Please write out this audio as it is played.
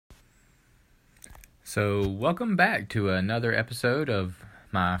So, welcome back to another episode of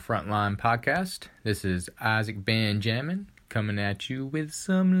my Frontline podcast. This is Isaac Benjamin coming at you with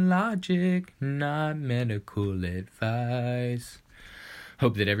some logic, not medical advice.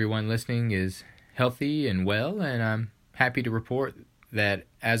 Hope that everyone listening is healthy and well, and I'm happy to report that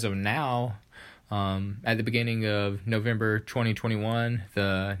as of now, at the beginning of November 2021,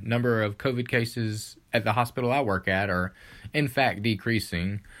 the number of COVID cases at the hospital I work at are in fact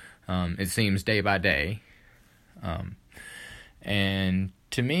decreasing. It seems day by day. And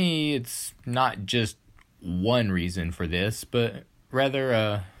to me, it's not just one reason for this, but rather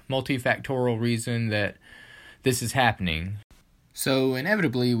a multifactorial reason that this is happening. So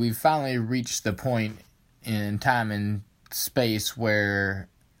inevitably, we've finally reached the point in time and space where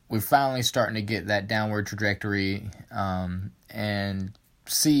we're finally starting to get that downward trajectory and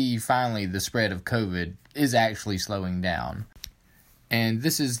see finally the spread of COVID is actually slowing down. And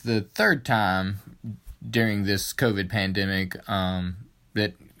this is the third time during this COVID pandemic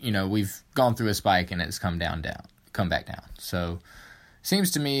that, we've gone through a spike and it's come back down. So it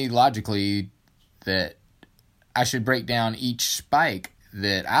seems to me logically that I should break down each spike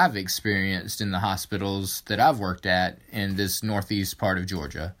that I've experienced in the hospitals that I've worked at in this northeast part of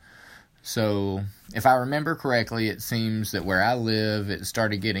Georgia. So if I remember correctly, it seems that where I live, it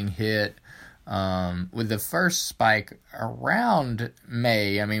started getting hit with the first spike around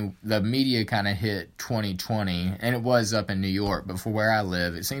May. I mean, the media kind of hit 2020, and it was up in New York, but for where I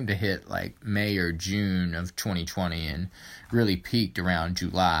live, it seemed to hit like May or June of 2020 and really peaked around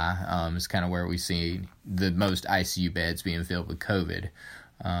July. It's kind of where we see the most ICU beds being filled with COVID.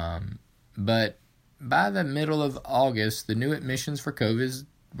 But by the middle of August, the new admissions for COVID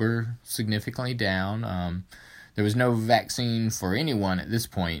were significantly down. There was no vaccine for anyone at this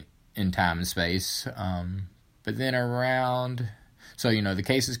point in time and space, but then the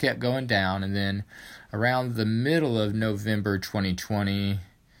cases kept going down, and then around the middle of November 2020,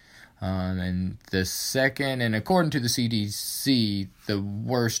 and the second, and according to the CDC, the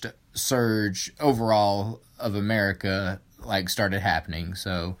worst surge overall of America, started happening.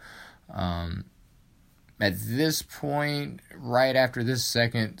 So, at this point, right after this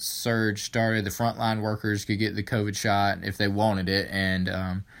second surge started, the frontline workers could get the COVID shot if they wanted it,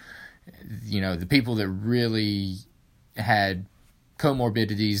 and the people that really had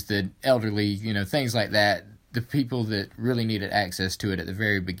comorbidities, the elderly, things like that, the people that really needed access to it at the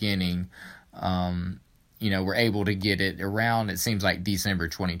very beginning, were able to get it around, it seems like December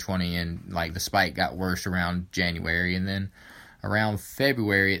 2020, and the spike got worse around January, and then around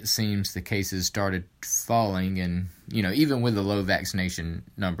February, it seems the cases started falling, and, even with the low vaccination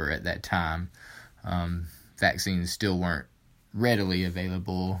number at that time, vaccines still weren't readily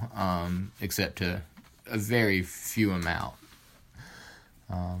available, except to a very few amount.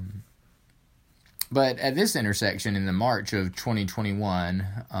 But at this intersection in the March of 2021,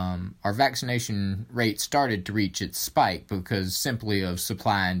 our vaccination rate started to reach its spike because simply of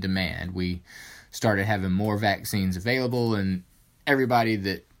supply and demand. We started having more vaccines available, and everybody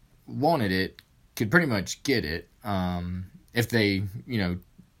that wanted it could pretty much get it if they,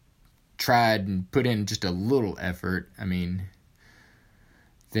 tried and put in just a little effort. I mean,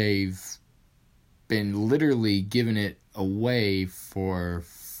 they've been literally giving it away for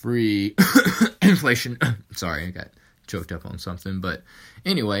free. Inflation. Sorry, I got choked up on something. But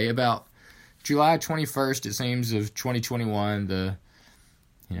anyway, about July 21st, it seems, of 2021, the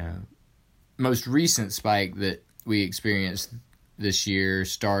most recent spike that we experienced this year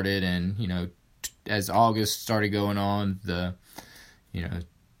started, and as August started going on, the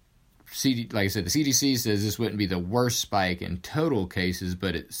like I said, the CDC says this wouldn't be the worst spike in total cases,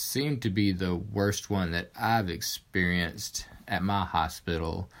 but it seemed to be the worst one that I've experienced at my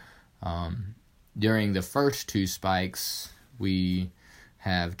hospital. During the first two spikes, we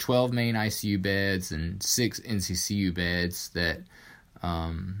have 12 main ICU beds and 6 NCCU beds. That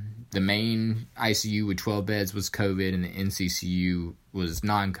the main ICU with 12 beds was COVID, and the NCCU was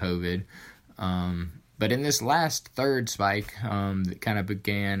non-COVID. But in this last third spike that kind of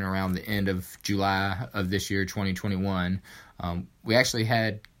began around the end of July of this year, 2021, we actually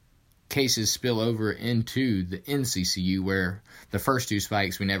had cases spill over into the NCCU, where the first two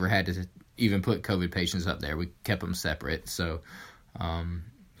spikes we never had to even put COVID patients up there. We kept them separate. So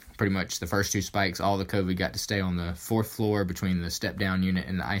pretty much the first two spikes, all the COVID got to stay on the 4th floor between the step-down unit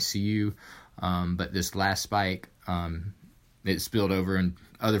and the ICU. But this last spike, it spilled over, and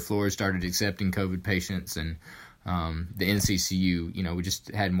other floors started accepting COVID patients, and the NCCU, we just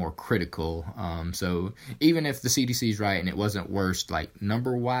had more critical. So even if the CDC's right and it wasn't worst,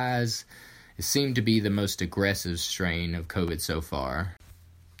 number-wise, it seemed to be the most aggressive strain of COVID so far.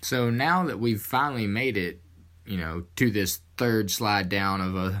 So now that we've finally made it, to this third slide down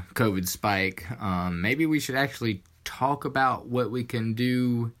of a COVID spike, maybe we should actually talk about what we can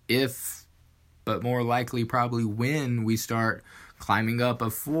do if, but more likely probably when we start climbing up a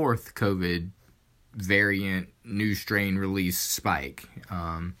fourth COVID variant new strain release spike.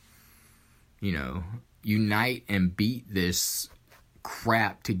 Unite and beat this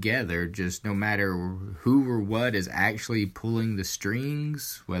crap together, just no matter who or what is actually pulling the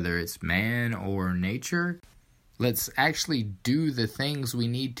strings, whether it's man or nature. Let's actually do the things we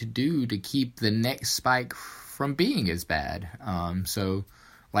need to do to keep the next spike from being as bad. So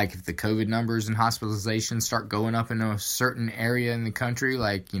if the COVID numbers and hospitalizations start going up in a certain area in the country,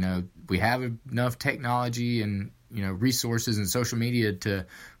 we have enough technology and, resources and social media to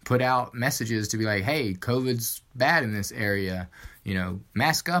put out messages to be like, hey, COVID's bad in this area,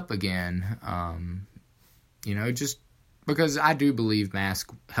 mask up again. Just because I do believe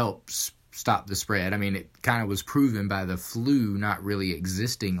mask helps stop the spread. I mean, it kind of was proven by the flu not really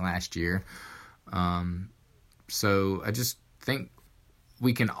existing last year. So I just think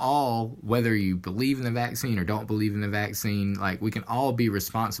we can all, whether you believe in the vaccine or don't believe in the vaccine, we can all be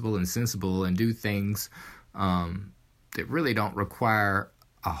responsible and sensible and do things that really don't require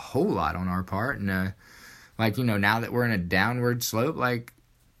a whole lot on our part. And now that we're in a downward slope,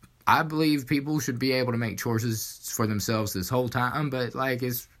 I believe people should be able to make choices for themselves this whole time, but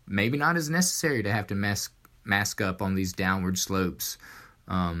it's maybe not as necessary to have to mask up on these downward slopes.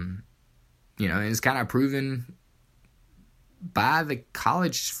 And it's kind of proven by the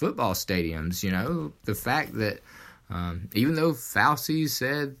college football stadiums, the fact that even though Fauci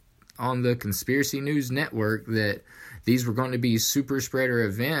said on the Conspiracy News Network that these were going to be super spreader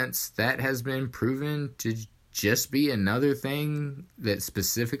events, that has been proven to just be another thing that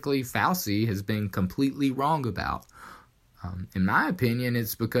specifically Fauci has been completely wrong about. In my opinion,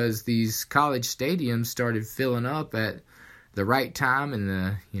 it's because these college stadiums started filling up at the right time and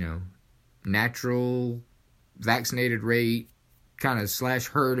the, natural vaccinated rate kind of /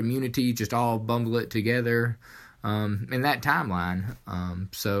 herd immunity, just all bundle it together in that timeline.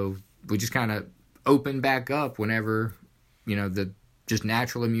 So we just kind of opened back up whenever, the just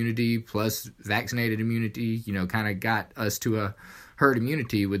natural immunity plus vaccinated immunity, kind of got us to a herd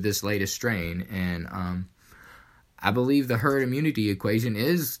immunity with this latest strain. And I believe the herd immunity equation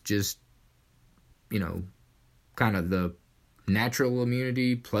is just, kind of the natural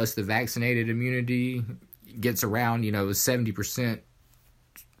immunity plus the vaccinated immunity gets around, 70%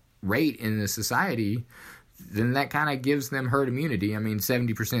 rate in the society, then that kind of gives them herd immunity. I mean,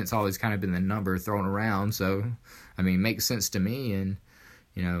 70% has always kind of been the number thrown around. So, makes sense to me. And,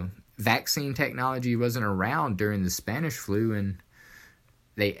 vaccine technology wasn't around during the Spanish flu, and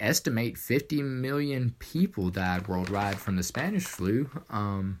they estimate 50 million people died worldwide from the Spanish flu.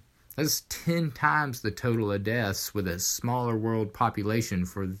 That's 10 times the total of deaths with a smaller world population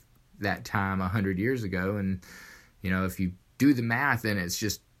for that time 100 years ago. And, if you do the math, then it's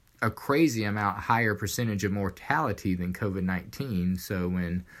just a crazy amount higher percentage of mortality than COVID-19. So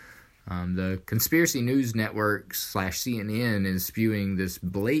when the Conspiracy News Network / CNN is spewing this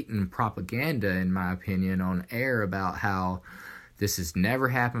blatant propaganda, in my opinion, on air about how this has never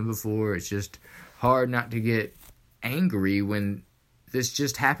happened before, it's just hard not to get angry when this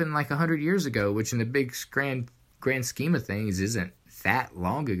just happened 100 years ago, which in the big grand scheme of things isn't that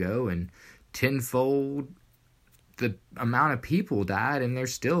long ago, and tenfold the amount of people died, and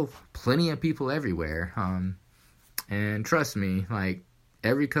there's still plenty of people everywhere. And trust me,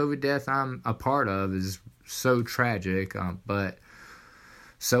 every COVID death I'm a part of is so tragic, but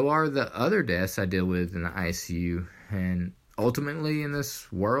so are the other deaths I deal with in the ICU. And ultimately in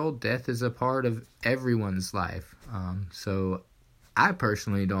this world, death is a part of everyone's life. So I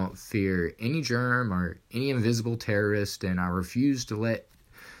personally don't fear any germ or any invisible terrorist, and I refuse to let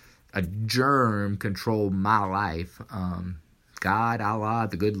a germ control my life. God, Allah,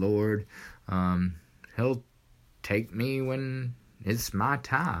 the good Lord, He'll take me when it's my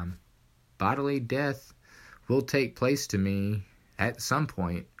time. Bodily death will take place to me at some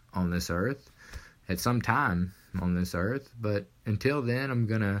point on this earth, at some time on this earth. But until then, I'm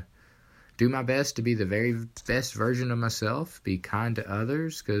going to do my best to be the very best version of myself, be kind to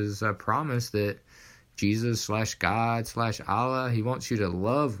others, because I promise that Jesus / God / Allah, He wants you to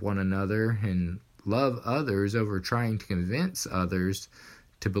love one another and love others over trying to convince others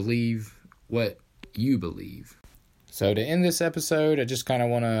to believe what you believe. So to end this episode, I just kind of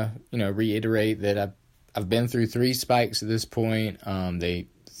want to, reiterate that I've been through 3 spikes at this point.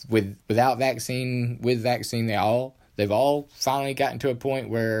 Without vaccine, with vaccine, they all they've all finally gotten to a point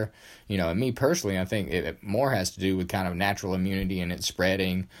where, and me personally, I think it more has to do with kind of natural immunity and its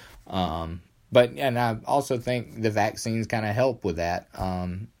spreading. And I also think the vaccines kind of help with that,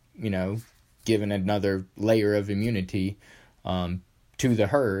 giving another layer of immunity to the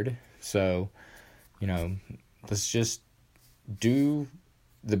herd. So, let's just do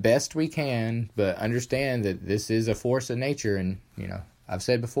the best we can, but understand that this is a force of nature. And, I've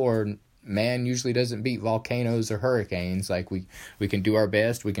said before, man usually doesn't beat volcanoes or hurricanes. Like we can do our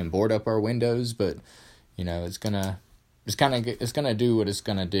best, we can board up our windows, but, it's gonna do what it's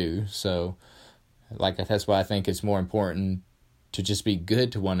gonna do. So, that's why I think it's more important to just be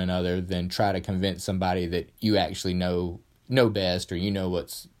good to one another than try to convince somebody that you actually know best, or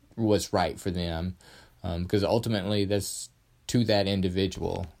what's right for them, because ultimately that's to that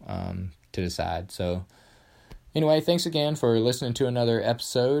individual to decide. So anyway, thanks again for listening to another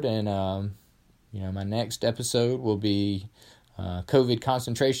episode, and my next episode will be COVID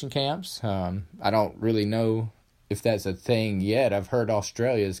concentration camps. I don't really know if that's a thing yet. I've heard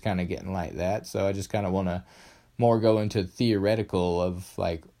Australia is kind of getting like that, so I just kind of want to more go into theoretical of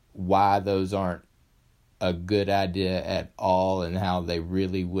why those aren't a good idea at all, and how they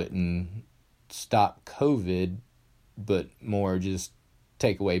really wouldn't stop COVID, but more just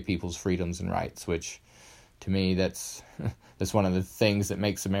take away people's freedoms and rights, which to me, that's one of the things that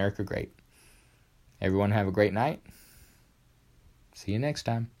makes America great. Everyone have a great night. See you next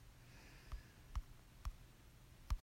time.